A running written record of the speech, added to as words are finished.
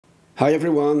Hi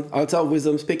everyone, Alta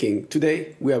Wisdom speaking.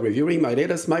 Today we are reviewing my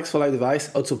latest Mics for Live device,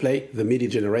 AutoPlay, the MIDI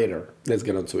generator. Let's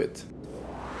get on to it.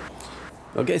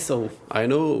 Okay, so I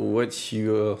know what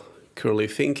you're currently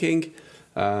thinking.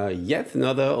 Yet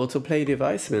another AutoPlay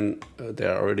device. I mean,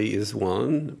 there already is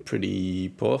one, pretty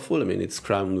powerful. I mean, it's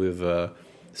crammed with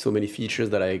so many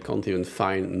features that I can't even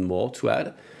find more to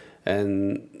add.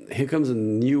 And here comes a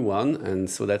new one, and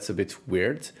so that's a bit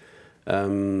weird.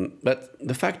 But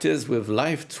the fact is, with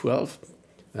Live 12,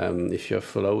 if you have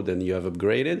followed and you have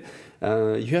upgraded,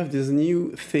 you have this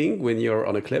new thing when you're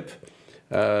on a clip,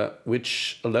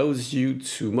 which allows you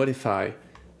to modify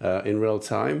in real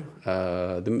time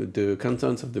the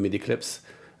content of the MIDI clips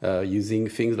using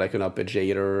things like an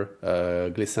arpeggiator,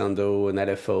 glissando, an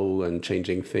LFO, and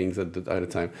changing things at a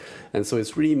time. And so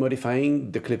it's really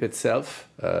modifying the clip itself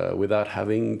without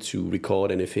having to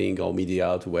record anything or MIDI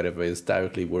out or whatever, is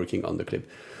directly working on the clip.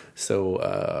 So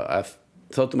I've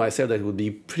thought to myself that it would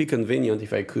be pretty convenient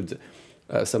if I could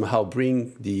somehow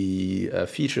bring the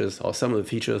features or some of the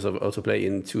features of AutoPlay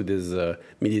into this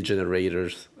MIDI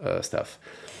generators stuff.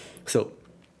 So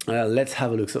let's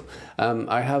have a look. So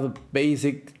I have a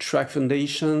basic track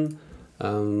foundation,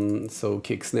 so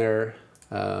kick, snare,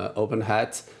 open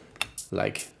hat,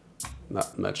 like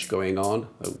not much going on.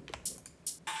 Oh.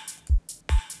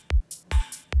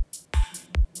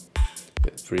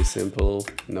 It's pretty simple,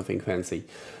 nothing fancy.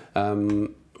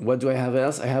 What do I have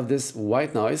else? I have this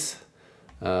white noise,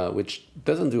 which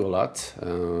doesn't do a lot.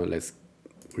 Let's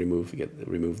remove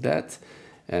that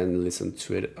and listen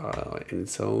to it in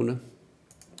its own.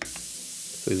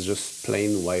 So it's just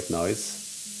plain white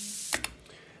noise.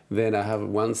 Then I have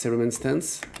one serum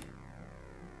instance.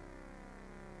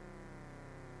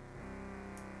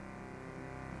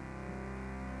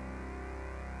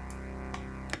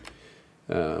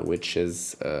 Which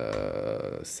is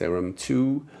serum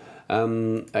 2.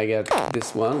 I get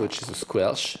this one, which is a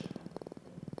squelch.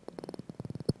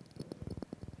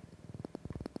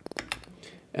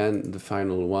 And the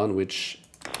final one, which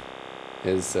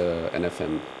is an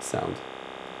FM sound.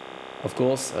 Of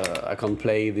course, I can't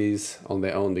play these on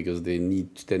their own because they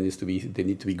need to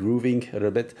be grooving a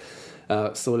little bit.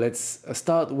 So let's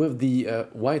start with the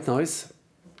white noise,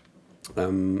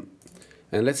 and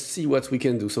let's see what we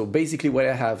can do. So basically, what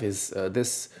I have is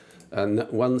this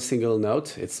one single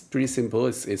note. It's pretty simple.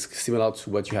 It's similar to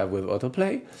what you have with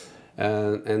AutoPlay,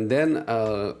 and then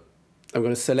I'm going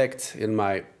to select in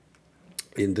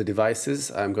the devices.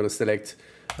 I'm going to select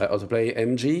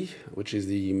AutoPlayMG, which is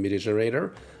the MIDI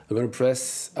generator. I'm going to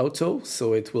press Auto,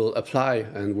 so it will apply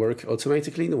and work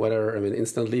automatically,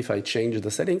 instantly if I change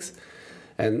the settings.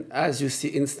 And as you see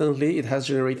instantly, it has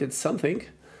generated something,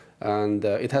 and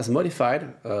it has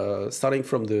modified, starting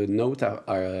from the note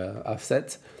I've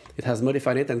set, it has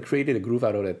modified it and created a groove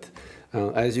out of it.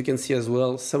 As you can see as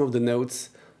well, some of the notes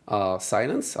are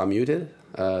silenced, are muted.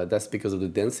 That's because of the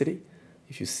density.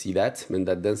 If you see that,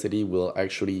 that density will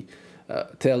actually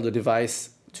tell the device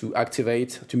to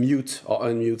activate, to mute or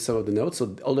unmute some of the notes.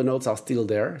 So all the notes are still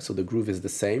there, so the groove is the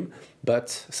same, but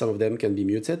some of them can be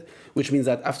muted, which means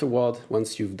that afterward,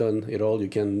 once you've done it all, you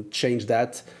can change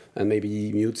that and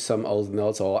maybe mute some of the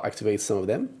notes or activate some of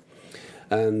them.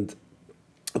 And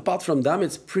apart from that,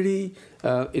 it's pretty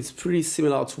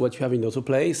similar to what you have in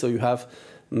AutoPlay. So you have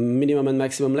minimum and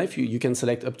maximum length. You can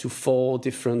select up to 4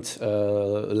 different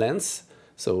lengths.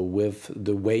 So with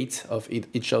the weight of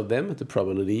each of them, the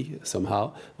probability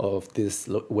somehow of this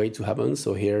weight to happen.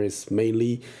 So here is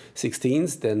mainly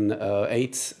 16s, then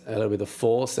 8, a little bit of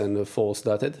 4s and 4s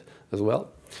dotted as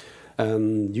well.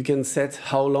 You can set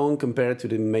how long compared to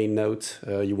the main note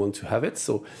you want to have it.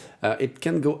 So it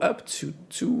can go up to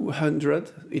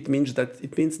 200. It means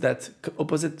that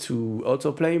opposite to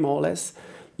AutoPlay, more or less,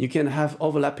 you can have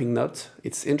overlapping notes.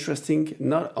 It's interesting,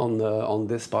 not on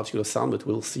this particular sound, but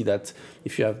we'll see that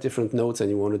if you have different notes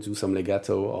and you want to do some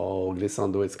legato or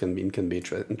glissando, it can be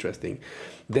interesting.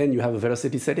 Then you have a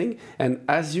velocity setting, and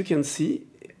as you can see,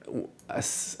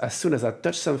 as soon as I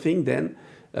touch something, then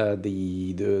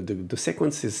the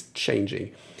sequence is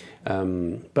changing.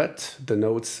 But the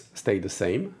notes stay the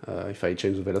same. If I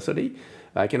change the velocity,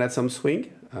 I can add some swing.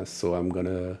 So I'm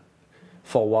gonna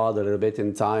forward a little bit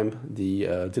in time,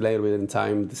 the delay a little bit in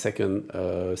time, the second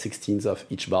 16th of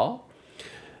each bar.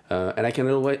 And I can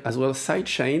as well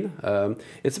sidechain.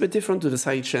 It's a bit different to the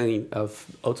sidechain of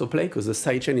AutoPlay, because the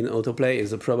sidechain in AutoPlay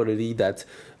is a probability that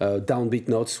downbeat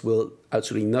notes will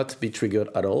actually not be triggered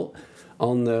at all.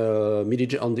 On the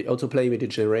AutoPlay MIDI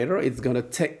generator, it's going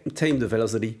to tame the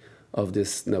velocity of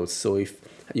these notes. So if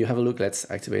you have a look, let's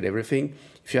activate everything.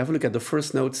 If you have a look at the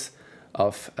first notes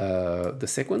of the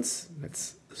sequence,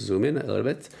 let's zoom in a little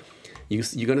bit,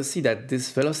 you're going to see that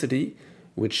this velocity,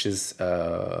 which is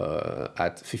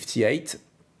at 58,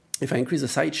 if I increase the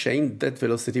sidechain, that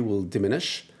velocity will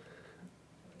diminish.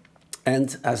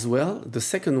 And as well, the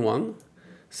second one,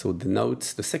 so the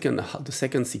notes, the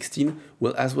second 16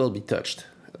 will as well be touched.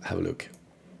 Have a look.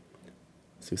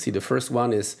 So you see the first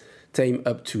one is tame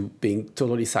up to being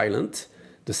totally silent.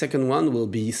 The second one will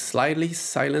be slightly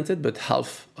silented, but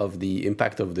half of the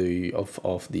impact of the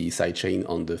sidechain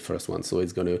on the first one. So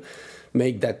it's going to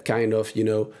make that kind of, you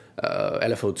know,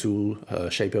 LFO tool,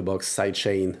 shaper box,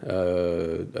 sidechain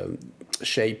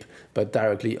shape, but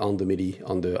directly on the MIDI,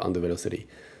 on the velocity.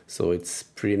 So it's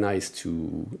pretty nice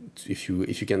to if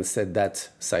you can set that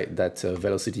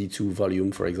velocity to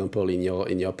volume, for example, in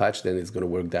your patch, then it's going to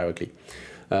work directly.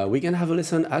 We can have a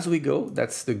listen as we go.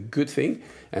 That's the good thing,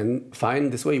 and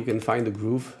this way you can find the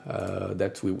groove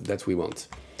that we want.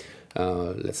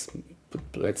 Let's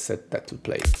set that to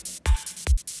play.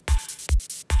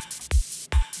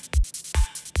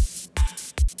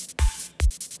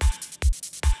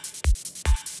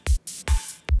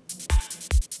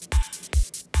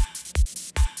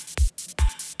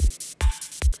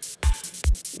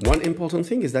 One important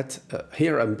thing is that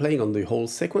here I'm playing on the whole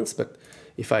sequence, but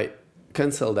if I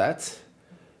cancel that,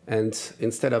 and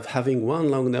instead of having one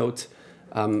long note,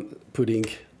 I'm putting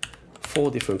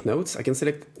 4 different notes. I can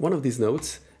select one of these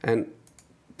notes and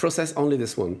process only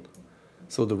this one.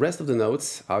 So the rest of the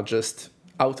notes are just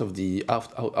out of the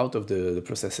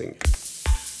processing.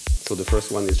 So the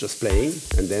first one is just playing,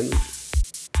 and then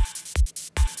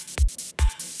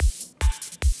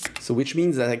so which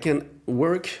means that I can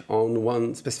work on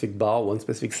one specific bar, one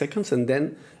specific sequence, and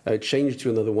then change to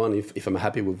another one if I'm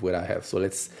happy with what I have. So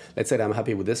let's say that I'm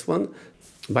happy with this one.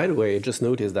 By the way, just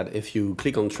notice that if you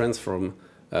click on transform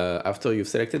after you've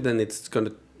selected, then it's going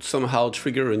to somehow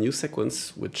trigger a new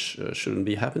sequence, which shouldn't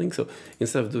be happening. So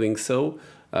instead of doing so,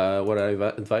 what I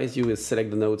advise you is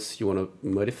select the notes you want to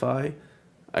modify,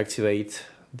 activate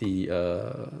the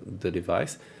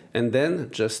device, and then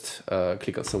just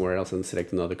click on somewhere else and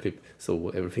select another clip. So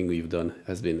everything we've done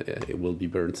has been, it will be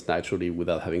burned naturally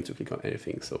without having to click on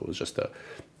anything. So it's just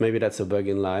maybe that's a bug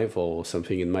in live or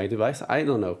something in my device. I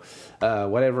don't know.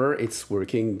 Whatever, it's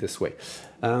working this way.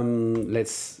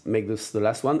 Let's make this the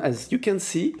last one. As you can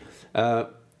see,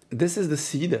 this is the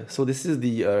seed. So this is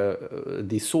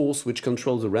the source which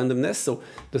controls the randomness. So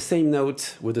the same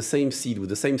note with the same seed with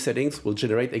the same settings will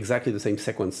generate exactly the same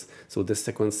sequence. So this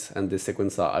sequence and this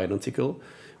sequence are identical,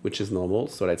 which is normal.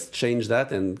 So let's change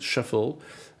that and shuffle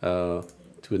to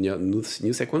a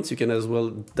new sequence. You can as well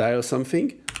dial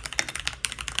something,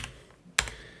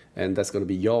 and that's going to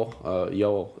be your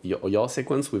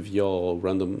sequence with your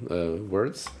random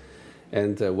words.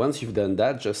 And once you've done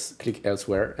that, just click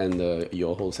elsewhere, and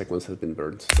your whole sequence has been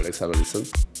burned. So let's have a listen.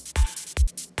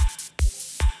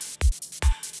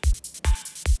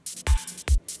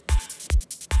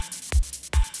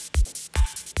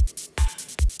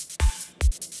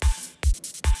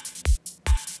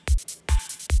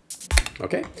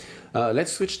 Okay,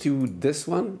 let's switch to this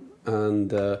one,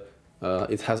 and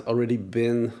it has already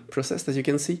been processed, as you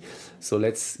can see. So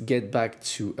let's get back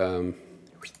to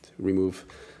remove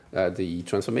the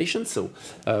transformation. So,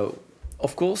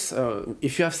 of course,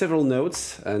 if you have several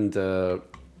notes and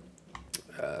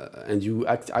you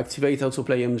activate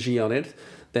AutoPlayMG on it,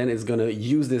 then it's going to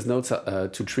use these notes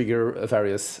to trigger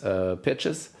various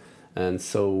pitches. And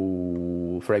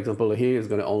so, for example, here it's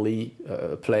going to only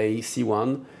play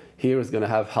C1. Here it's going to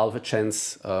have half a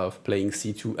chance of playing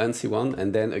C2 and C1,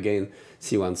 and then again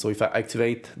C1. So if I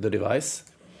activate the device,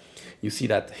 you see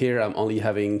that here I'm only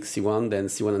having C1, then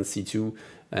C1 and C2,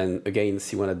 and again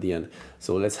C1 at the end.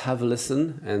 So let's have a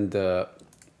listen and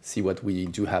see what we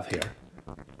do have here.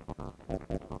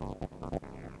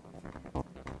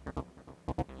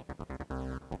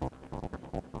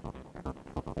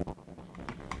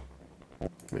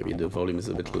 Maybe the volume is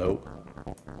a bit low.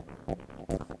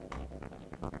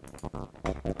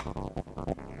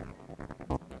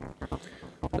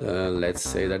 Let's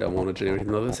say that I want to generate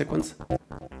another sequence.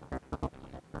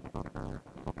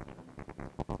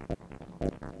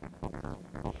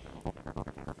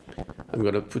 I'm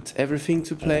gonna put everything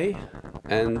to play,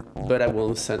 but I'm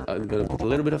gonna put a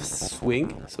little bit of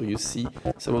swing, so you see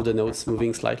some of the notes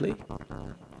moving slightly,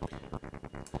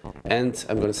 and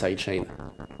I'm gonna sidechain.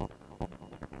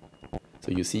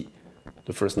 So you see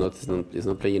the first note is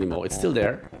not playing anymore. It's still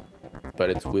there, but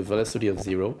it's with velocity of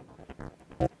 0.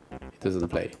 It doesn't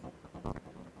play.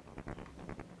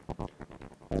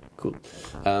 Cool.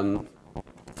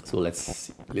 So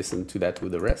let's listen to that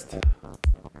with the rest.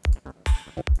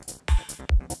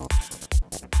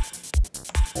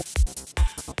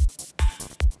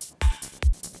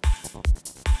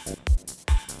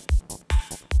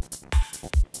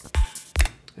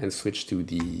 and switch to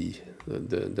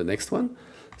the next one.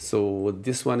 So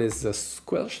this one is a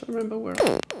squelch, I remember where?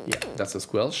 Yeah, that's a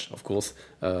squelch. Of course,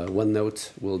 one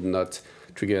note will not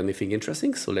trigger anything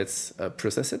interesting, so let's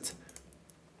process it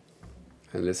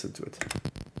and listen to it.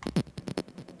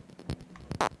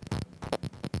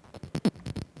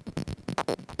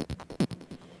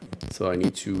 So I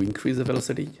need to increase the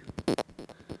velocity.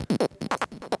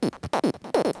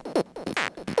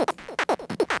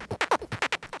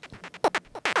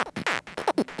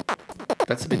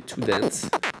 That's a bit too dense.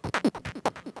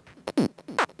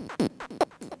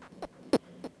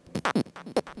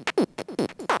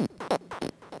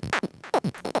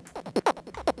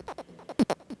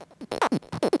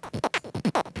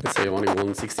 Let's say only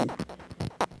 160.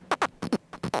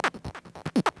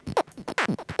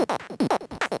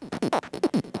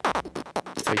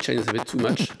 Sidechain is a bit too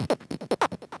much.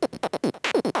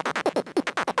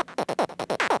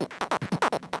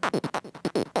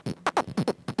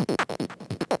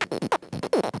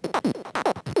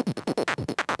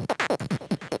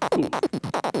 Cool.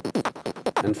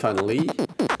 And finally,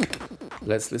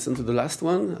 let's listen to the last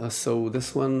one. So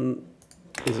this one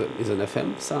is an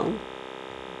FM sound.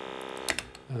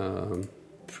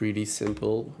 Pretty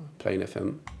simple, plain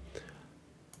FM.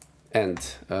 And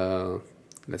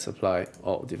let's apply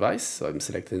our device. So I'm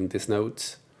selecting this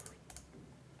note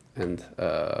and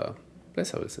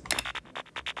let's have a listen.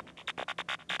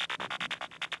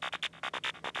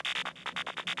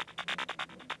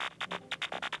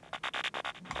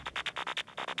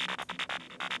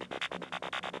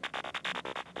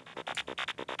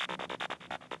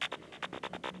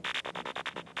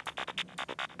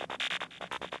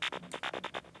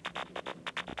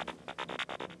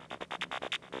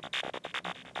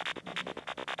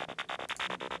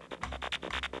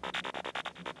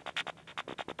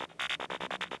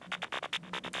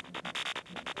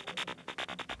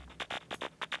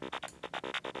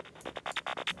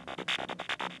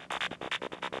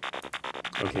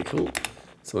 Okay, cool.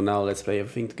 So now let's play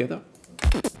everything together.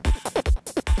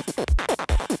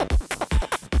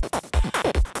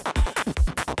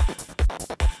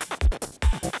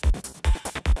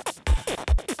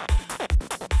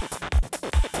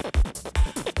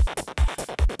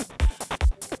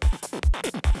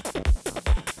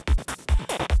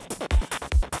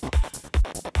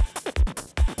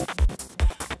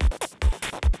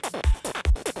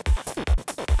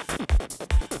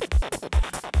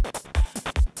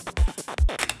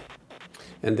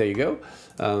 And there you go.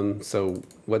 So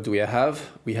what do we have?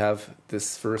 We have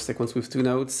this first sequence with two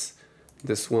notes,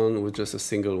 this one with just a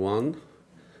single one.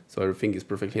 So everything is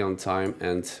perfectly on time,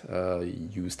 and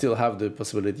you still have the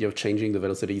possibility of changing the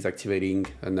velocities, activating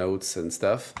notes and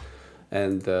stuff.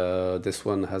 And this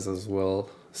one has as well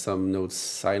some notes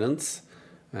silence,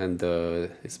 and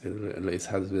it has been a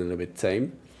little bit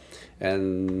tame.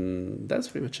 And that's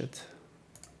pretty much it.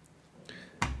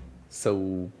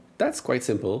 So that's quite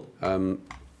simple.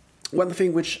 One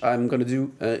thing which I'm going to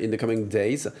do in the coming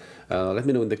days, let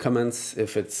me know in the comments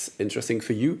if it's interesting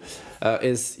for you,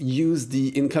 is use the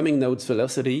incoming note's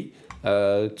velocity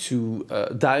to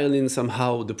dial in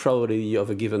somehow the probability of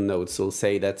a given note. So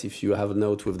say that if you have a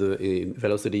note with the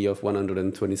velocity of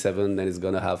 127, then it's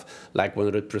going to have like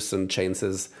 100%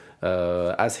 chances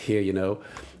as here, you know,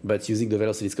 but using the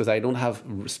velocities, because I don't have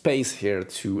space here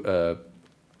to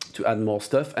add more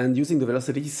stuff, and using the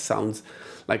velocity sounds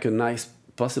like a nice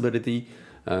possibility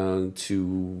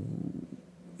to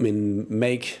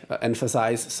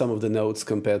emphasize some of the notes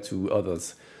compared to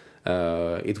others.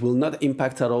 It will not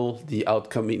impact at all the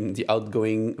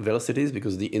outgoing velocities,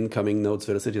 because the incoming notes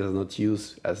velocities are not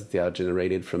used as they are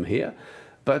generated from here,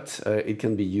 but it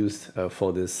can be used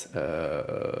for this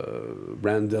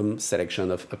random selection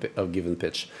of given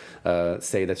pitch.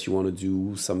 Say that you want to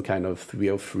do some kind of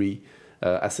 303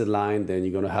 acid line, then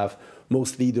you're going to have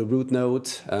mostly the root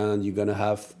note, and you're going to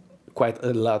have quite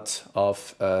a lot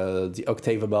of the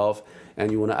octave above,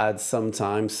 and you want to add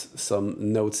sometimes some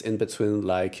notes in between,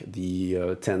 like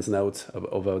the tenth note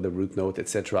over the root note,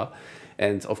 etc.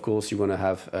 And of course, you're going to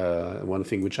have one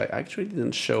thing which I actually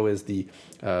didn't show is the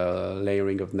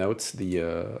layering of notes.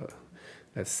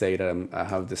 Let's say that I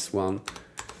have this one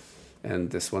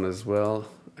and this one as well.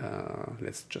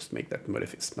 Let's just make that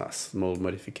small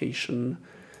modification,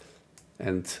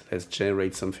 and let's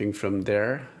generate something from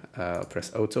there.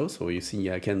 Press auto, so you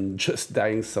see I can just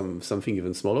dial something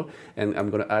even smaller, and I'm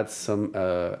going to add some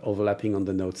overlapping on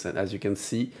the notes, and as you can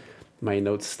see, my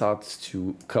notes start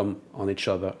to come on each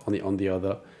other, on the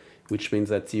other, which means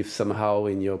that if somehow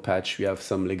in your patch you have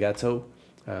some legato,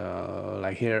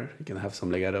 like here, you can have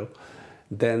some legato,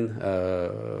 then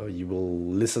you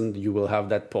will have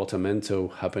that portamento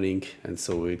happening, and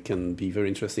so it can be very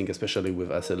interesting, especially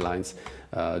with acid lines,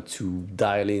 to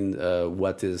dial in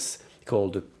what is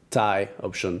called the tie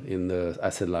option in the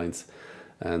acid lines.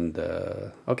 And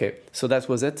okay, so that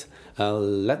was it.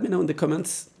 Let me know in the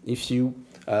comments if you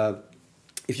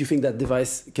think that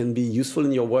device can be useful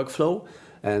in your workflow,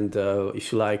 and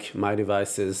if you like my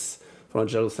devices from a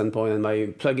general standpoint and my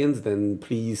plugins, then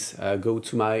please go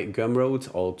to my Gumroad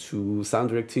or to Sound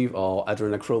Directive or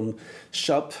Adrenochrome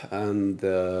shop, and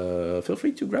feel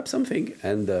free to grab something.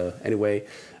 And anyway,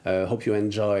 hope you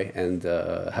enjoy, and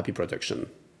happy production.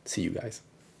 See you guys.